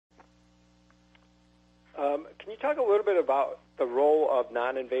Can you talk a little bit about the role of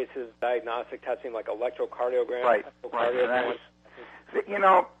non-invasive diagnostic testing like electrocardiogram? Right. You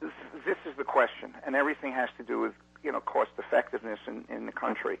know, this is the question, and everything has to do with, cost effectiveness in the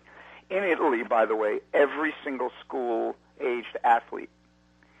country. In Italy, by the way, every single school-aged athlete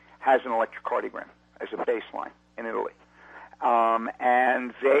has an electrocardiogram as a baseline in Italy.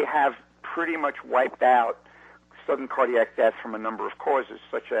 And they have pretty much wiped out sudden cardiac death from a number of causes,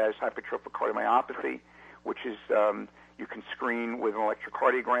 such as hypertrophic cardiomyopathy, which is you can screen with an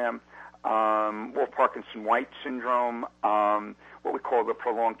electrocardiogram, Wolff Parkinson-White syndrome, what we call the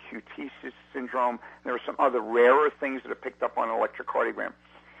prolonged QT syndrome. There are some other rarer things that are picked up on an electrocardiogram.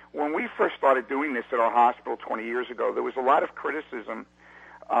 When we first started doing this at our hospital 20 years ago, there was a lot of criticism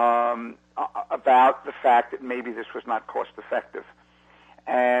about the fact that maybe this was not cost effective.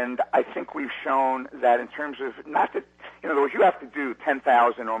 And I think we've shown that in terms of, not that, in other words, you have to do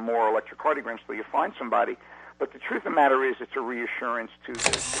 10,000 or more electrocardiograms till you find somebody, but the truth of the matter is it's a reassurance to the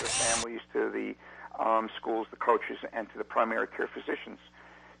families, to the schools, the coaches, and to the primary care physicians.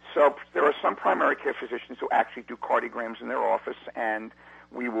 So there are some primary care physicians who actually do cardiograms in their office, and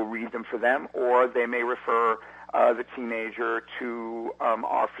we will read them for them, or they may refer the teenager to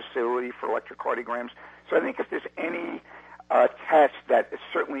our facility for electrocardiograms. So I think if there's any test that is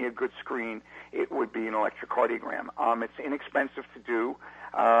certainly a good screen, it would be an electrocardiogram. It's inexpensive to do.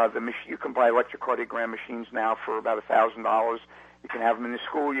 You can buy electrocardiogram machines now for about $1,000. You can have them in the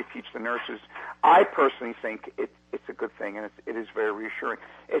school. You teach the nurses. I personally think it's a good thing, and it is very reassuring.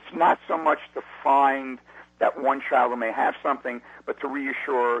 It's not so much to find that one child who may have something, but to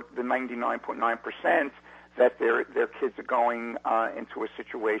reassure the 99.9% that their kids are going into a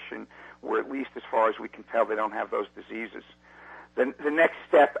situation where, at least as far as we can tell, they don't have those diseases. The next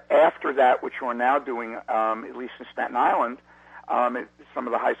step after that, which we're now doing, at least in Staten Island, at some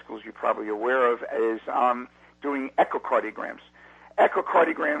of the high schools you're probably aware of, is doing echocardiograms.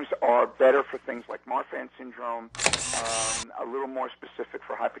 Echocardiograms are better for things like Marfan syndrome, a little more specific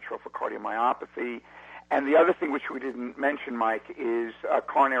for hypertrophic cardiomyopathy. And the other thing which we didn't mention, Mike, is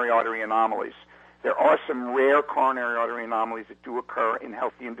coronary artery anomalies. There are some rare coronary artery anomalies that do occur in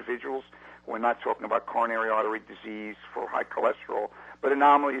healthy individuals. We're not talking about coronary artery disease for high cholesterol, but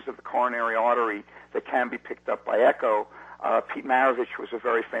anomalies of the coronary artery that can be picked up by echo. Pete Maravich was a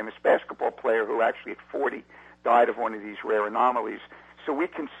very famous basketball player who actually at 40 died of one of these rare anomalies. So we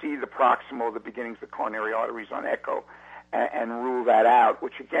can see the proximal, the beginnings of the coronary arteries on echo and rule that out,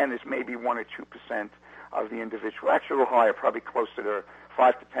 which again is maybe 1 or 2% of the individual. Actually a little higher, probably closer to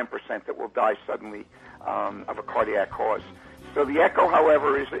 5 to 10% that will die suddenly of a cardiac cause. So the echo,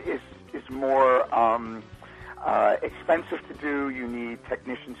 however, is more expensive to do. You need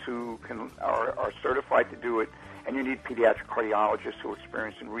technicians who are certified to do it, and you need pediatric cardiologists who are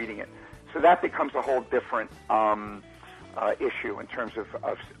experienced in reading it. So that becomes a whole different issue in terms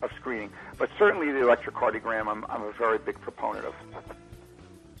of screening. But certainly the electrocardiogram I'm a very big proponent of.